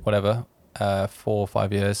 4 or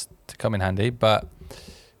 5 years to come in handy, but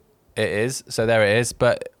it is. So there it is.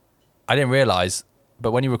 But I didn't realize,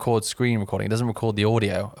 but when you record screen recording, it doesn't record the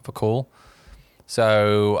audio of a call.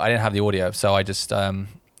 So I didn't have the audio. So I just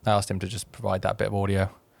asked him to just provide that bit of audio,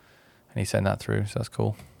 and he sent that through. So that's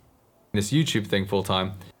cool. This YouTube thing full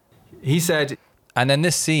time. He said, and then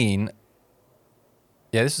this scene,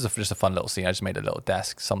 yeah, this was just a fun little scene. I just made a little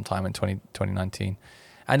desk sometime in 2019.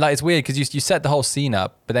 And like, it's weird because you set the whole scene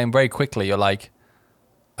up, but then very quickly you're like,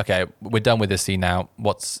 okay, we're done with this scene now.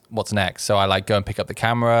 What's next? So I like go and pick up the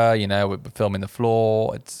camera, we're filming the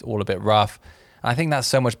floor. It's all a bit rough. And I think that's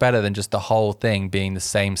so much better than just the whole thing being the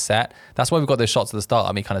same set. That's why we've got those shots at the start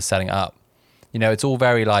of me kind of setting it up. It's all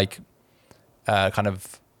very like, kind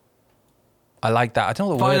of, I like that. I don't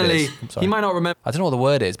know what the word is. He might not remember. I don't know what the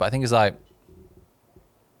word is, but I think it's like,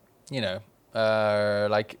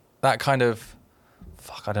 like that kind of,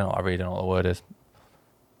 I really don't know what the word is.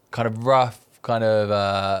 Kind of rough, kind of,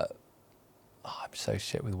 I'm so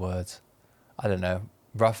shit with words. I don't know.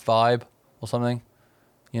 Rough vibe or something,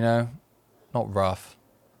 not rough,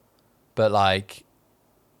 but like,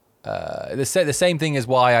 the same thing as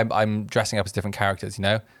why I'm dressing up as different characters,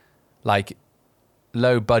 like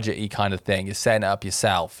low budget-y kind of thing. You're setting it up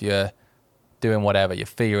yourself. You're doing whatever. You're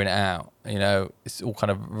figuring it out. It's all kind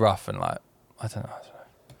of rough and like, I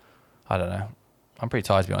don't know. I'm pretty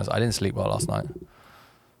tired, to be honest. I didn't sleep well last night.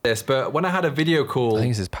 This, but when I had a video call, I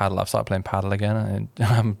think this is paddle. I've started playing paddle again, and I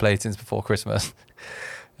haven't played since before Christmas.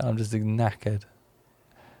 I'm just knackered.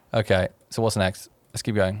 Okay, so what's next? Let's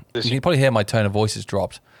keep going. You can probably hear my tone of voice has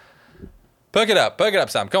dropped. Perk it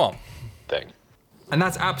up, Sam. Come on. And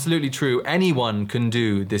that's absolutely true. Anyone can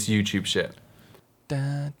do this YouTube shit.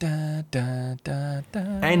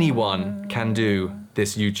 Anyone can do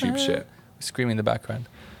this YouTube shit. Screaming in the background.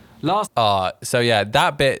 Last. So yeah,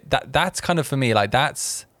 that bit, that's kind of for me, like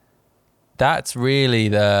that's really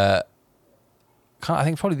the, I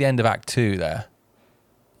think probably the end of Act 2 there.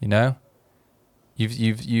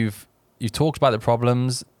 You've talked about the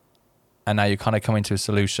problems, and now you're kind of coming to a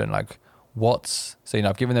solution. Like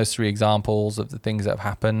I've given those 3 examples of the things that have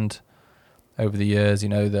happened over the years.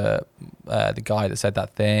 The guy that said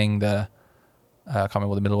that thing, I can't remember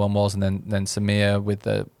what the middle one was, and then Samir with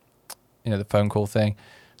the, the phone call thing.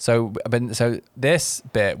 So this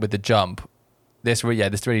bit with the jump, this really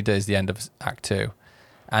is the end of Act 2.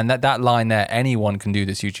 And that line there, anyone can do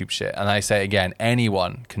this YouTube shit. And I say again,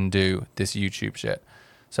 anyone can do this YouTube shit.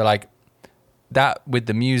 So like that with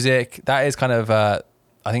the music, that is kind of, I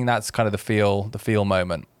think that's kind of the feel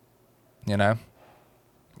moment,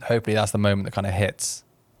 Hopefully that's the moment that kind of hits.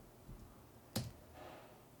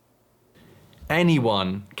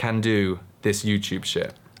 Anyone can do this YouTube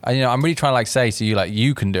shit. And, I'm really trying to like say to you, like,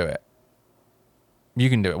 you can do it. You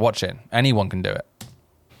can do it. Watch it. Anyone can do it.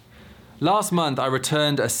 Last month, I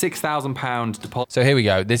returned a £6,000 deposit. So here we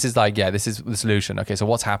go. This is like, this is the solution. Okay, so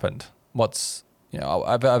what's happened? What's,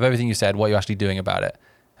 of everything you said, what are you actually doing about it?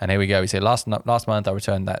 And here we go. We say last month I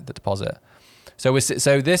returned the deposit. So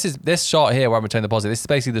this shot here where I returned the deposit. This is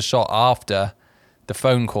basically the shot after the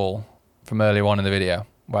phone call from earlier on in the video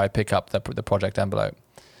where I pick up the project envelope,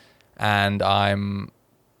 and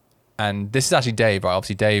this is actually Dave, right?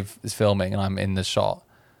 Obviously Dave is filming and I'm in the shot.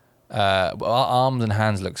 Our arms and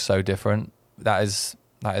hands look so different. That is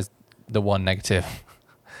the one negative.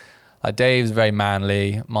 Like Dave's very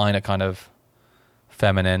manly, mine are kind of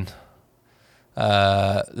feminine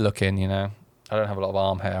looking, I don't have a lot of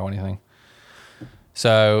arm hair or anything.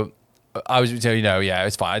 So I was,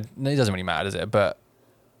 it's fine. It doesn't really matter, does it? But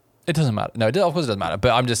it doesn't matter. No, of course it doesn't matter.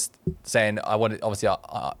 But I'm just saying, I want it, obviously,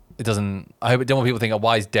 it doesn't, I hope it don't want people to think,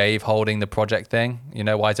 why is Dave holding the project thing?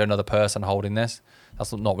 Why is there another person holding this?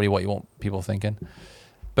 That's not really what you want people thinking.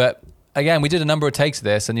 But again, we did a number of takes of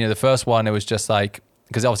this, and the first one, it was just like,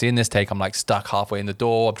 because obviously in this take, I'm like stuck halfway in the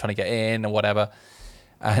door, I'm trying to get in and whatever.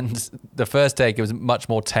 And the first take, it was much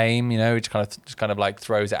more tame, it just kind of like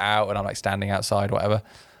throws it out, and I'm like standing outside, whatever.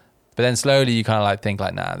 But then slowly you kind of like think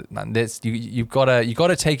like, nah, man, this you've got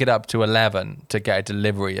to take it up to 11 to get a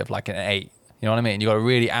delivery of like an 8. You know what I mean? You got to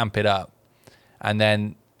really amp it up, and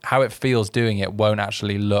then how it feels doing it won't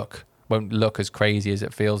look as crazy as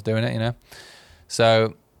it feels doing it.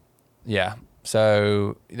 So, yeah.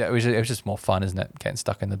 So it was just more fun, isn't it? Getting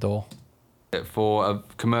stuck in the door. For a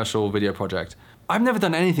commercial video project. I've never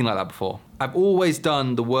done anything like that before. I've always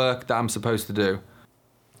done the work that I'm supposed to do.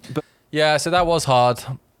 Yeah, so that was hard.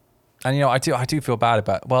 And, you know, I do feel bad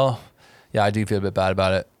about, well, yeah, I do feel a bit bad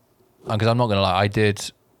about it. Because I'm not going to lie, I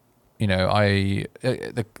did, you know,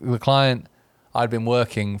 the client, I'd been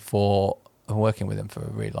working with him for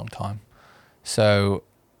a really long time. So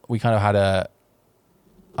we kind of had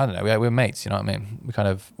I don't know, we're mates, you know what I mean? We kind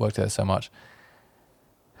of worked together so much.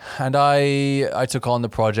 And I took on the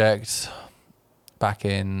project back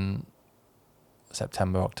in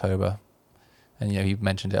September, October. And, you know, he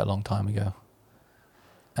mentioned it a long time ago.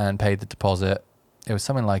 And paid the deposit. It was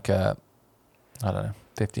something like I don't know,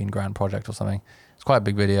 15 grand project or something. It's quite a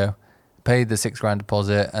big video. Paid the $6,000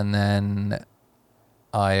 deposit, and then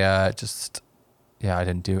I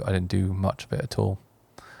didn't do much of it at all.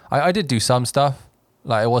 I did do some stuff,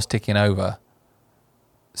 like it was ticking over.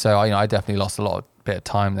 So I definitely lost a bit of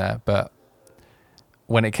time there. But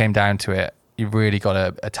when it came down to it, you've really got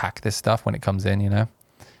to attack this stuff when it comes in, you know.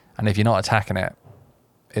 And if you're not attacking it,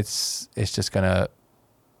 it's just gonna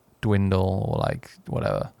dwindle or like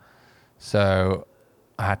whatever. So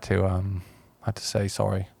I had to say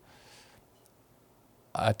sorry.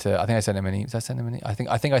 I think I sent him an email. Did I send him an email?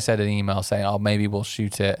 I think I sent an email saying, "Oh, maybe we'll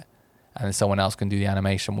shoot it, and then someone else can do the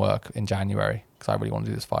animation work in January because I really want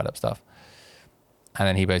to do this fired up stuff." And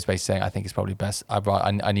then he was basically saying, "I think it's probably best.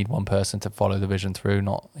 I need one person to follow the vision through,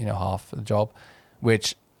 not half of the job,"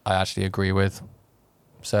 which I actually agree with.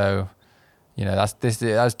 So,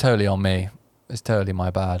 that's totally on me. It's totally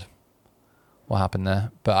my bad. What happened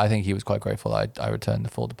there? But I think he was quite grateful that I returned the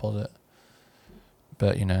full deposit.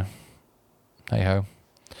 But hey ho.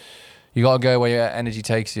 You got to go where your energy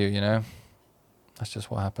takes you, That's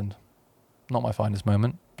just what happened. Not my finest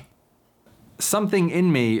moment. Something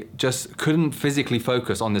in me just couldn't physically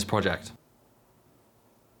focus on this project.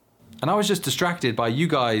 And I was just distracted by you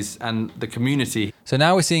guys and the community. So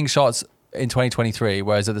now we're seeing shots in 2023,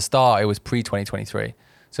 whereas at the start it was pre-2023.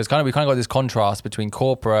 So we kind of got this contrast between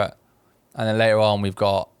corporate and then later on we've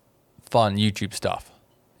got fun YouTube stuff,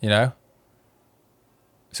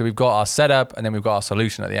 So we've got our setup and then we've got our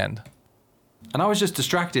solution at the end. And I was just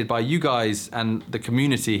distracted by you guys and the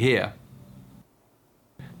community here.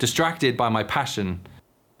 Distracted by my passion,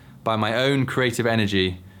 by my own creative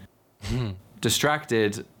energy.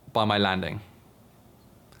 Distracted by my landing.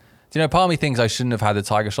 Part of me thinks I shouldn't have had the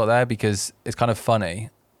tiger shot there because it's kind of funny.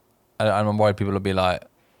 And I'm worried people will be like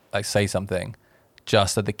say something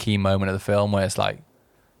just at the key moment of the film where it's like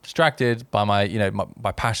distracted by my,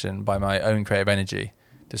 my passion, by my own creative energy,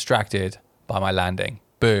 distracted by my landing.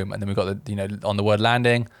 Boom. And then we've got the, on the word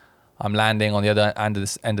landing, I'm landing on the other end of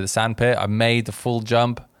the sandpit. I've made the full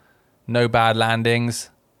jump, no bad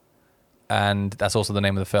landings. And that's also the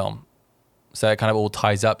name of the film. So it kind of all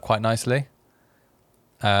ties up quite nicely.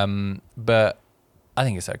 But I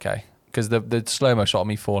think it's okay because the slow-mo shot of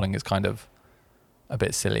me falling is kind of a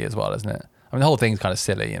bit silly as well, isn't it? I mean, the whole thing's kind of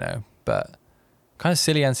silly, but kind of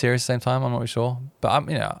silly and serious at the same time. I'm not really sure, but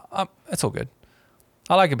it's all good.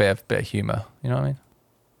 I like a bit of humor. You know what I mean?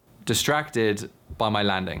 Distracted by my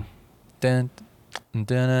landing. Dun, dun,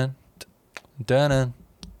 dun, dun,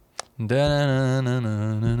 dun,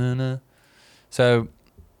 dun, dun. So,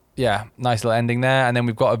 yeah, nice little ending there, and then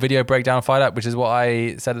we've got a video breakdown of Fired Up, which is what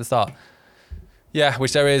I said at the start. Yeah,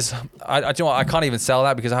 which there is. I can't even sell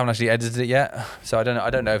that because I haven't actually edited it yet, so I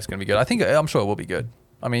don't know if it's going to be good. I'm sure it will be good.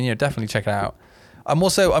 I mean, definitely check it out. I'm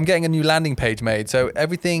getting a new landing page made, so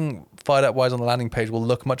everything Fired Up wise on the landing page will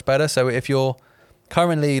look much better. So if you're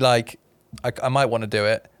currently like, I might want to do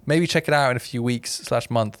it, maybe check it out in a few weeks /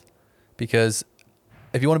 month, because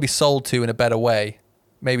if you want to be sold to in a better way,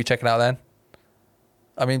 maybe check it out then.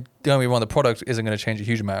 I mean, don't get me wrong, the product isn't going to change a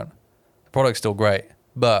huge amount. The product's still great,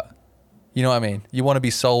 but you know what I mean? You want to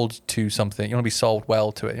be sold to something. You want to be sold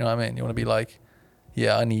well to it. You know what I mean? You want to be like,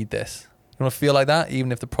 yeah, I need this. You want to feel like that,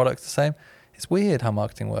 even if the product's the same. It's weird how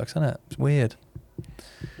marketing works, isn't it? It's weird.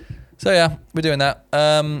 So yeah, we're doing that.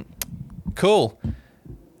 Cool.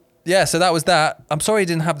 Yeah, so that was that. I'm sorry it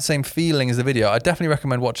didn't have the same feeling as the video. I definitely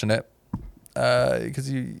recommend watching it because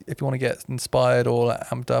if you want to get inspired or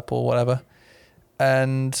amped up or whatever.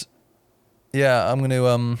 And yeah, I'm going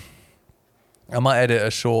to I might edit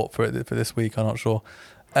a short for this week. I'm not sure.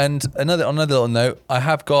 And another little note, I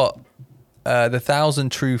have got the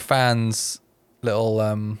 1,000 True Fans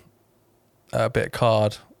little bit of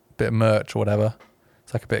card, bit of merch or whatever.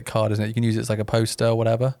 It's like a bit of card, isn't it? You can use it as like a poster or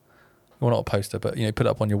whatever. Well, not a poster, but put it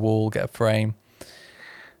up on your wall, get a frame.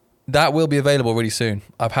 That will be available really soon.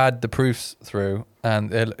 I've had the proofs through,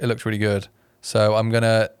 and it looks really good. So I'm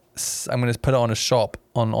gonna put it on a shop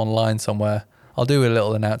online somewhere. I'll do a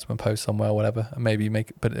little announcement post somewhere or whatever, and maybe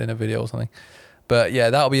put it in a video or something. But yeah,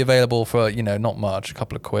 that'll be available for, you know, not much, a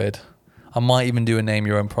couple of quid. I might even do a name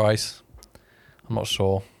your own price. I'm not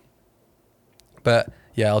sure. But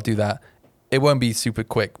yeah, I'll do that. It won't be super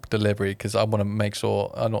quick delivery because I want to make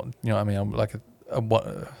sure I'm not, you know what I mean? I'm like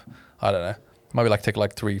I don't know. It might be like take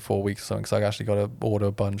like 3-4 weeks or something because I actually got to order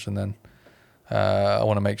a bunch, and then I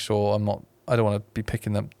want to make sure I don't want to be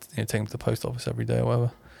picking them, you know, taking them to the post office every day or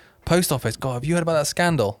whatever. Post office, God, have you heard about that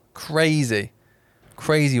scandal? Crazy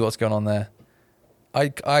what's going on there.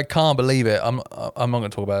 I can't believe it. I'm not going to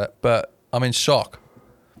talk about it, but I'm in shock.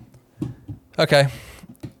 Okay.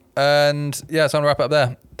 And yeah, so I'm going to wrap it up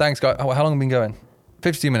there. Thanks, guys. How long have we been going?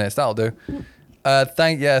 52 minutes. That'll do.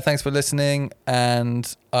 Thanks for listening,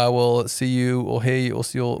 and I will see you or hear you or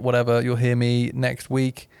see you whatever. You'll hear me next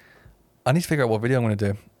week. I need to figure out what video I'm going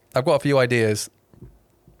to do. I've got a few ideas,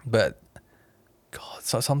 but God,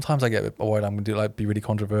 so sometimes I get a bit worried I'm going to be really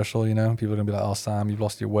controversial, you know? People are going to be like, "Oh, Sam, you've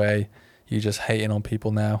lost your way. You're just hating on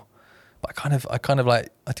people now." But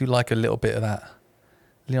I do like a little bit of that.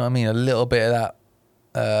 You know what I mean? A little bit of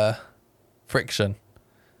that friction.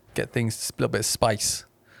 Get things a little bit of spice.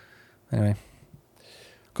 Anyway.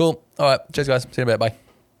 Cool. All right. Cheers, guys. See you in a bit. Bye.